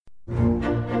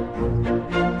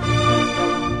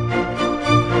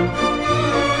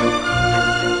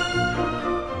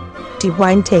The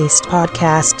Wine Taste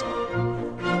Podcast.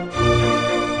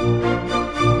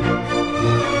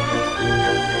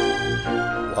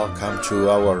 Welcome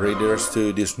to our readers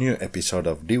to this new episode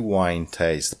of The Wine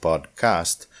Taste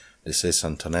Podcast. This is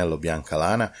Antonello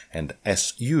Biancalana, and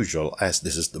as usual, as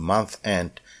this is the month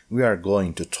end, we are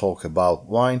going to talk about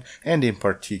wine, and in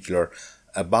particular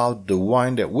about the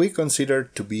wine that we consider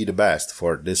to be the best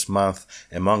for this month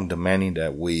among the many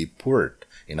that we poured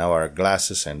in our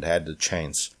glasses and had the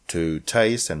chance to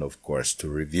taste and of course to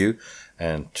review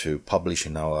and to publish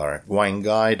in our wine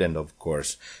guide and of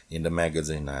course in the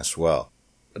magazine as well.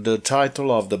 The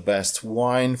title of the best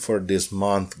wine for this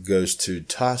month goes to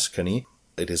Tuscany.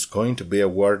 It is going to be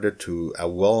awarded to a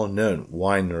well-known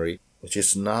winery which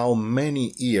is now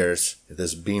many years. It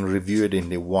has been reviewed in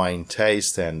the Wine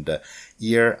Taste, and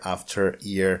year after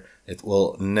year it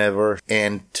will never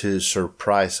end to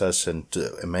surprise us and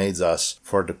to amaze us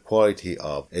for the quality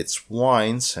of its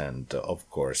wines. And of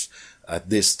course, at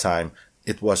this time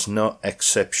it was no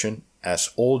exception,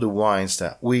 as all the wines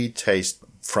that we taste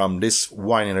from this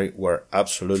winery were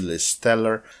absolutely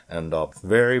stellar and of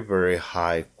very, very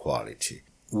high quality.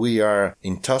 We are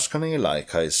in Tuscany,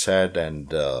 like I said,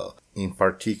 and in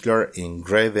particular in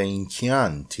Greve in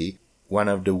Chianti, one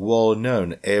of the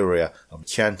well-known area of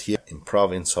Chianti in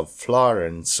province of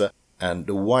Florence, and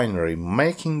the winery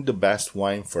making the best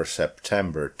wine for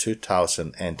September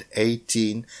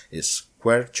 2018 is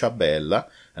Querciabella,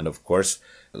 and of course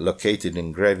located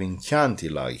in Greve in Chianti,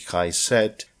 like I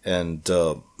said, and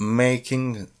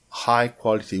making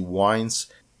high-quality wines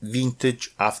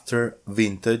vintage after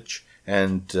vintage.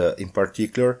 And in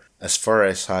particular, as far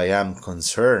as I am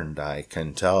concerned, I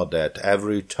can tell that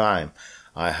every time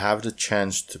I have the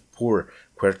chance to pour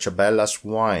Querciabella's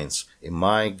wines in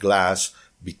my glass,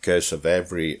 because of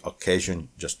every occasion,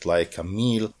 just like a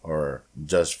meal or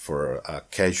just for a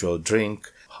casual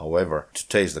drink, however, to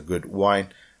taste a good wine,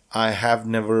 I have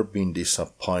never been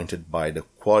disappointed by the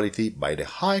quality, by the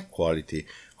high quality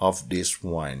of this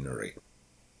winery.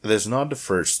 It is not the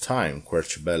first time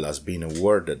Querciabella has been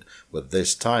awarded with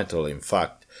this title. In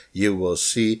fact, you will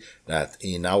see that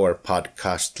in our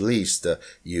podcast list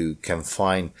you can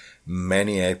find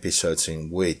many episodes in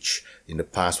which in the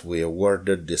past we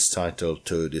awarded this title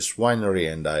to this winery,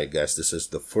 and I guess this is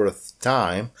the fourth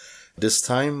time. This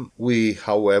time we,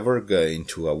 however, going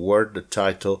to award the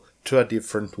title to a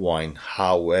different wine.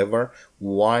 However,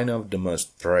 wine of the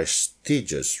most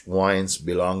prestigious wines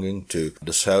belonging to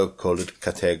the so-called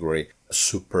category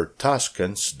Super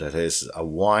Tuscans, that is a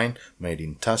wine made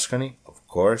in Tuscany, of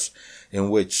course,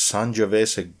 in which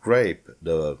Sangiovese grape,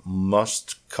 the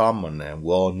most common and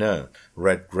well-known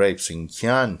red grapes in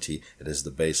Chianti, it is the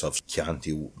base of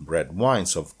Chianti red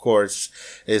wines, of course,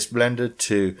 is blended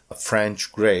to a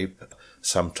French grape.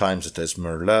 Sometimes it is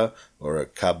Merlot or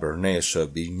Cabernet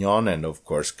Sauvignon, and of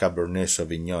course Cabernet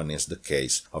Sauvignon is the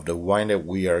case of the wine that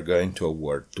we are going to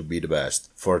award to be the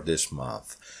best for this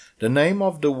month. The name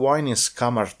of the wine is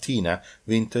Camartina,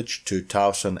 vintage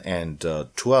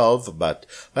 2012, but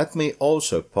let me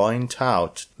also point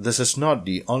out this is not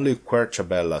the only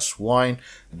Querciabella's wine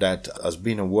that has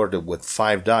been awarded with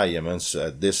 5 diamonds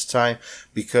at this time,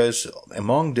 because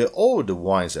among all the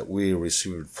wines that we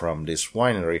received from this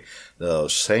winery, the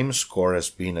same score has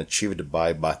been achieved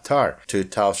by Batard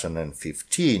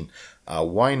 2015, a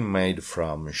wine made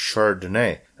from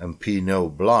Chardonnay and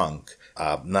Pinot Blanc.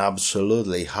 An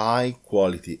absolutely high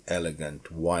quality,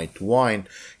 elegant white wine,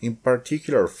 in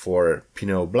particular for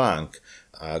Pinot Blanc,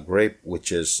 a grape which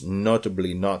is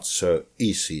notably not so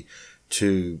easy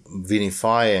to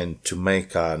vinify and to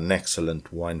make an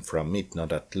excellent wine from it,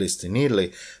 not at least in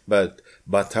Italy, but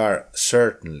Batard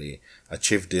certainly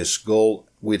achieved this goal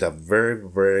with a very,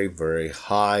 very, very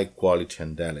high quality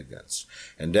and elegance.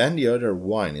 And then the other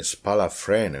wine is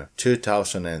Palafreno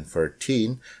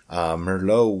 2013, a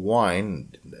Merlot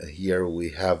wine. Here we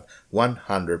have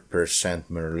 100%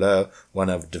 Merlot,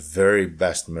 one of the very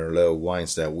best Merlot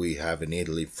wines that we have in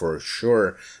Italy for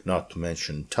sure, not to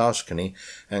mention Tuscany,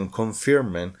 and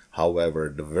confirming,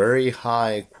 however, the very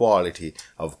high quality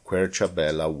of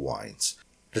Querciabella wines.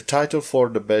 The title for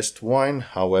the best wine,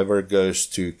 however, goes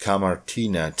to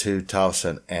Camartina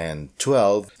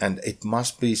 2012, and it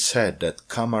must be said that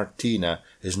Camartina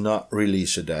is not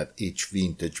released at each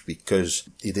vintage because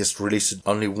it is released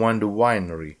only when the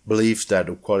winery believes that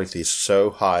the quality is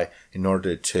so high in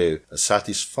order to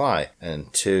satisfy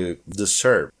and to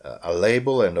deserve a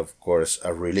label and of course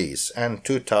a release. And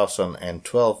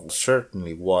 2012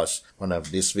 certainly was one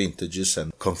of these vintages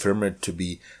and confirmed to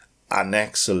be an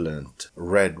excellent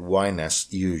red wine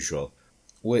as usual.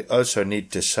 We also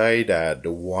need to say that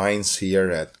the wines here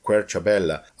at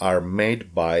Querciabella are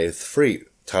made by 3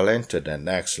 talented and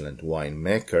excellent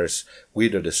winemakers,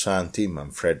 Guido De Santi,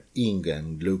 Manfred Ing,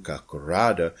 and Luca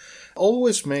Corrado,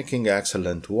 always making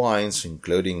excellent wines,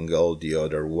 including all the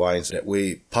other wines that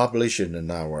we published in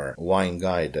our wine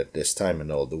guide at this time and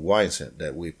all the wines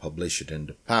that we published in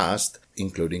the past,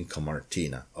 including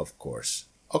Camartina, of course.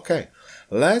 Okay,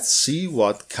 let's see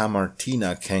what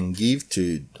Camartina can give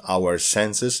to our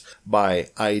senses by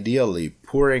ideally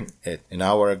pouring it in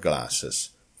our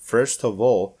glasses. First of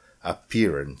all,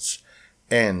 appearance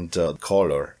and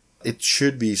color. It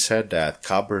should be said that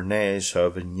Cabernet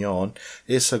Sauvignon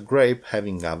is a grape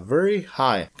having a very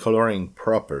high coloring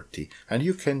property, and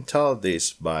you can tell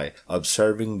this by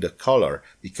observing the color,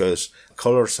 because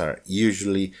colors are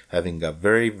usually having a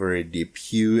very, very deep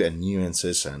hue and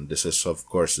nuances, and this is of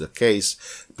course the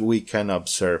case. We can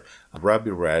observe a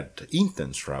ruby red,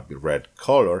 intense ruby red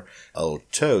color,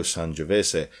 although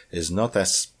Sangiovese is not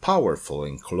as powerful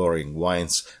in coloring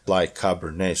wines like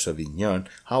Cabernet Sauvignon.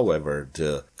 However,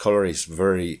 the color is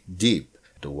very deep.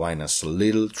 The wine has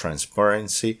little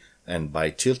transparency, and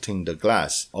by tilting the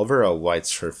glass over a white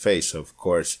surface, of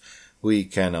course, we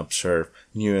can observe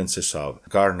nuances of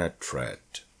garnet red.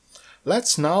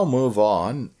 Let's now move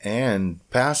on and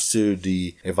pass to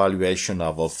the evaluation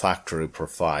of olfactory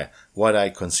profile, what I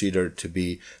consider to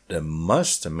be the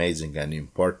most amazing and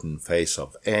important phase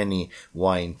of any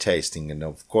wine tasting. And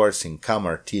of course, in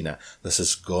Camartina, this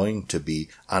is going to be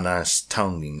an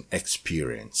astounding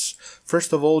experience.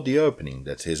 First of all, the opening,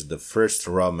 that is the first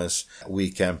aromas we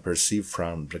can perceive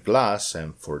from the glass,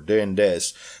 and for doing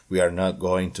this, we are not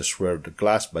going to swirl the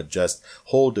glass, but just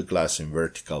hold the glass in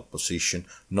vertical position,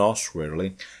 no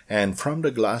swirling, and from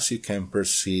the glass you can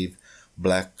perceive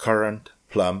black currant,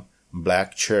 plum,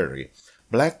 black cherry.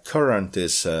 Black currant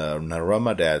is an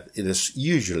aroma that it is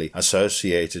usually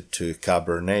associated to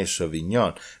Cabernet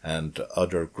Sauvignon and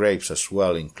other grapes as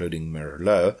well, including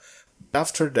Merlot.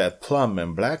 After that, plum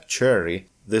and black cherry,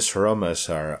 these aromas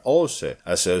are also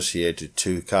associated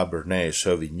to Cabernet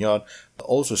Sauvignon.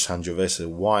 Also, Sangiovese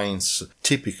wines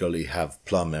typically have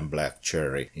plum and black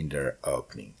cherry in their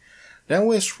opening. Then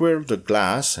we swirl the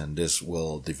glass, and this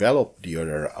will develop the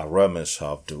other aromas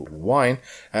of the wine,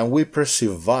 and we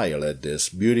perceive violet, this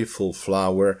beautiful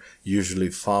flower usually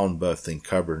found both in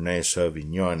Cabernet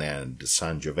Sauvignon and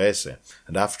Sangiovese.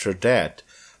 And after that,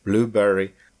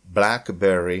 blueberry,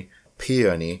 blackberry,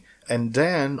 peony, and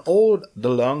then all the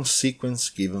long sequence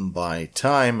given by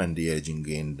time and the aging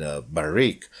in the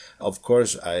barrique. Of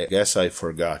course, I guess I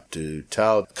forgot to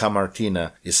tell,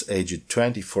 Camartina is aged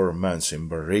 24 months in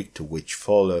barrique, to which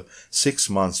follow 6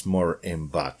 months more in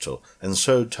bottle. And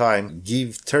so time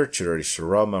gives tertiary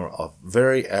aroma of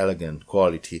very elegant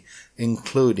quality,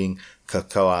 including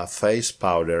cocoa face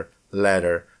powder,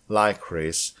 leather,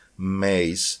 licorice,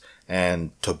 maize,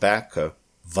 and tobacco,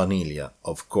 vanilla,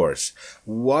 of course.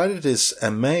 What is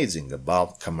amazing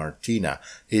about Camartina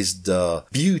is the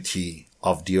beauty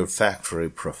of the olfactory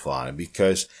profile,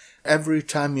 because every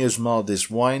time you smell this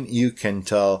wine, you can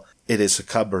tell it is a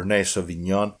Cabernet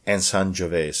Sauvignon and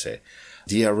Sangiovese.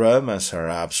 The aromas are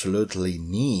absolutely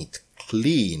neat,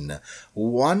 clean,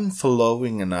 one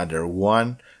following another,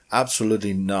 one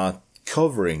absolutely not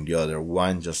covering the other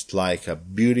one, just like a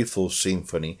beautiful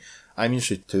symphony. I'm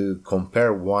used to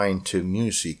compare wine to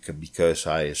music because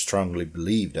I strongly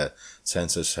believe that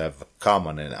senses have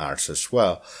common in arts as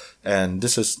well. And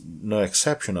this is no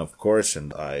exception, of course,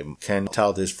 and I can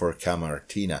tell this for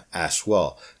Camartina as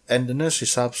well. And the nose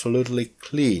is absolutely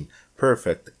clean,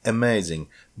 perfect, amazing,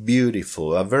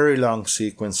 beautiful, a very long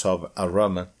sequence of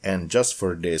aroma, and just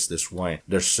for this wine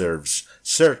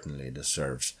certainly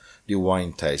deserves the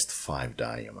Wine Taste 5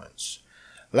 Diamonds.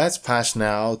 Let's pass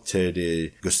now to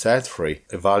the gustatory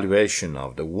evaluation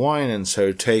of the wine, and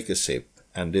so take a sip,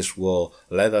 and this will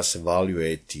let us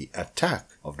evaluate the attack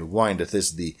of the wine, that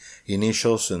is the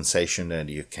initial sensation that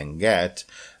you can get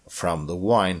from the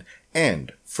wine.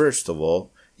 And first of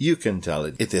all, you can tell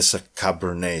it is a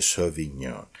Cabernet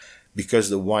Sauvignon, because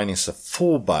the wine is a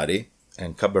full body,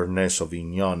 and Cabernet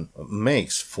Sauvignon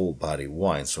makes full body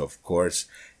wines, of course.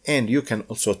 And you can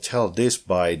also tell this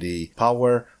by the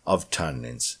power of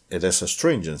tannins. It is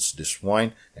astringent, this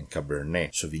wine, and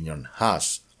Cabernet Sauvignon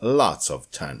has lots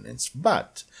of tannins,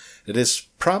 but it is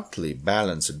promptly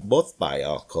balanced both by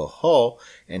alcohol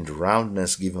and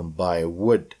roundness given by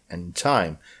wood and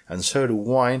time, and so the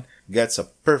wine gets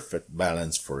a perfect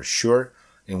balance for sure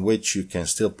in which you can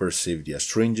still perceive the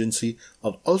astringency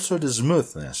and also the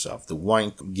smoothness of the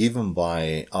wine given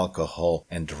by alcohol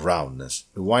and the roundness.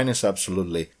 The wine is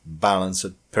absolutely balanced,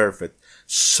 perfect,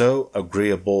 so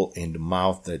agreeable in the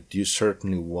mouth that you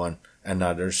certainly want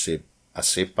another sip, a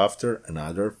sip after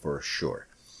another for sure.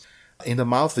 In the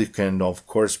mouth you can of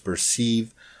course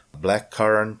perceive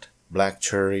blackcurrant, black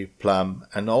cherry, plum,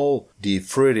 and all the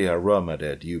fruity aroma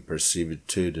that you perceive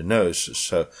to the nose.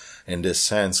 So in this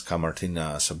sense,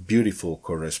 Camartina has a beautiful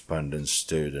correspondence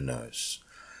to the nose.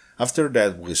 After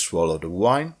that, we swallow the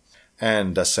wine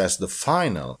and assess the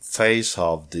final phase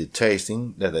of the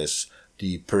tasting, that is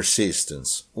the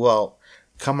persistence. Well,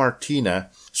 Camartina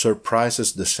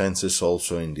surprises the senses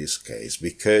also in this case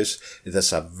because it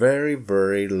has a very,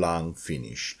 very long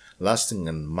finish, lasting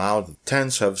in mouth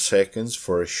tens of seconds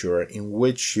for sure, in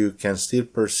which you can still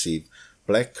perceive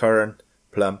blackcurrant,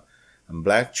 plum, and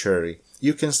black cherry.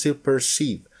 You can still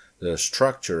perceive the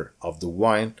structure of the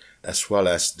wine as well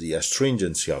as the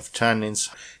astringency of tannins.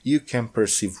 You can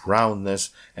perceive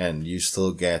roundness and you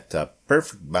still get a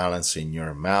perfect balance in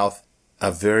your mouth.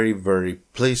 A very, very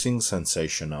pleasing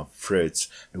sensation of fruits.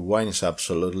 The wine is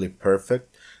absolutely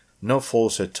perfect. No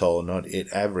faults at all, not in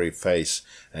every phase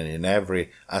and in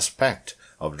every aspect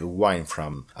of the wine,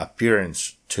 from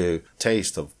appearance to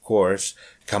taste, of course.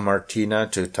 Camartina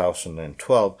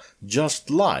 2012,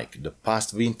 just like the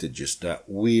past vintages that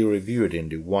we reviewed in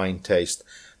the Wine Taste,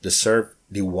 deserve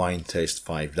the Wine Taste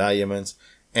 5 Diamonds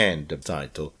and the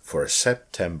title for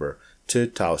September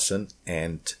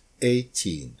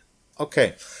 2018.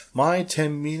 Okay, my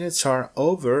 10 minutes are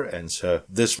over, and so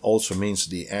this also means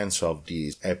the end of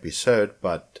this episode,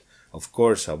 but of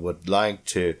course I would like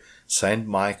to send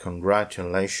my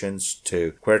congratulations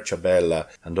to Querciabella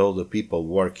and all the people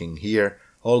working here,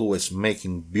 always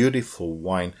making beautiful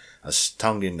wine,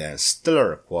 astounding and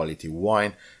stellar quality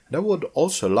wine. And I would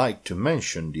also like to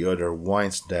mention the other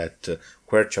wines that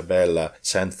Querciabella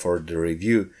sent for the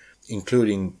review,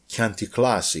 including Chianti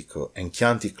Classico and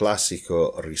Chianti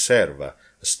Classico Riserva,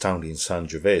 astounding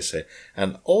Sangiovese,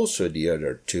 and also the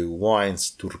other two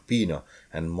wines, Turpino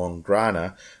and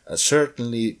Mongrana,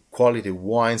 certainly quality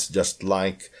wines just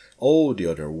like all the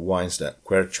other wines that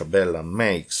Querciabella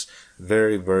makes.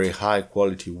 Very, very high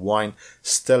quality wine,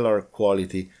 stellar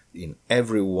quality in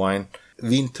every wine,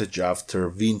 vintage after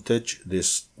vintage.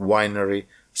 This winery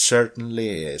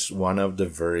certainly is one of the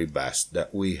very best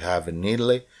that we have in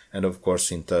Italy, and of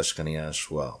course in Tuscany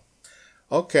as well.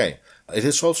 Okay, it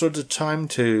is also the time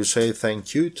to say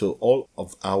thank you to all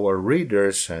of our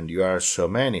readers, and you are so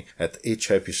many at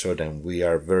each episode, and we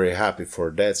are very happy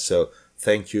for that. So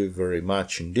thank you very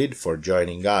much indeed for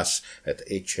joining us at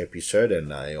each episode,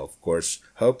 and I of course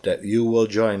hope that you will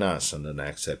join us on the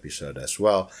next episode as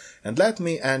well. And let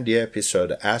me end the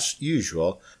episode as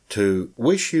usual to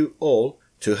wish you all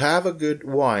to have a good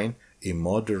wine in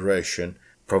moderation,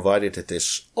 provided it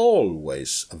is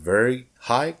always a very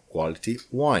high quality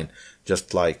wine,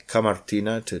 just like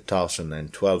Camartina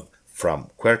 2012 from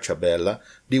Querciabella,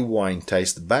 the Wine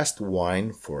Taste Best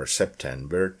Wine for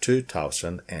September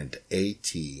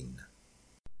 2018.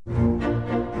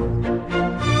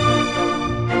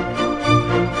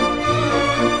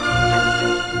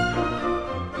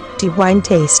 The Wine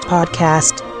Taste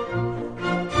Podcast.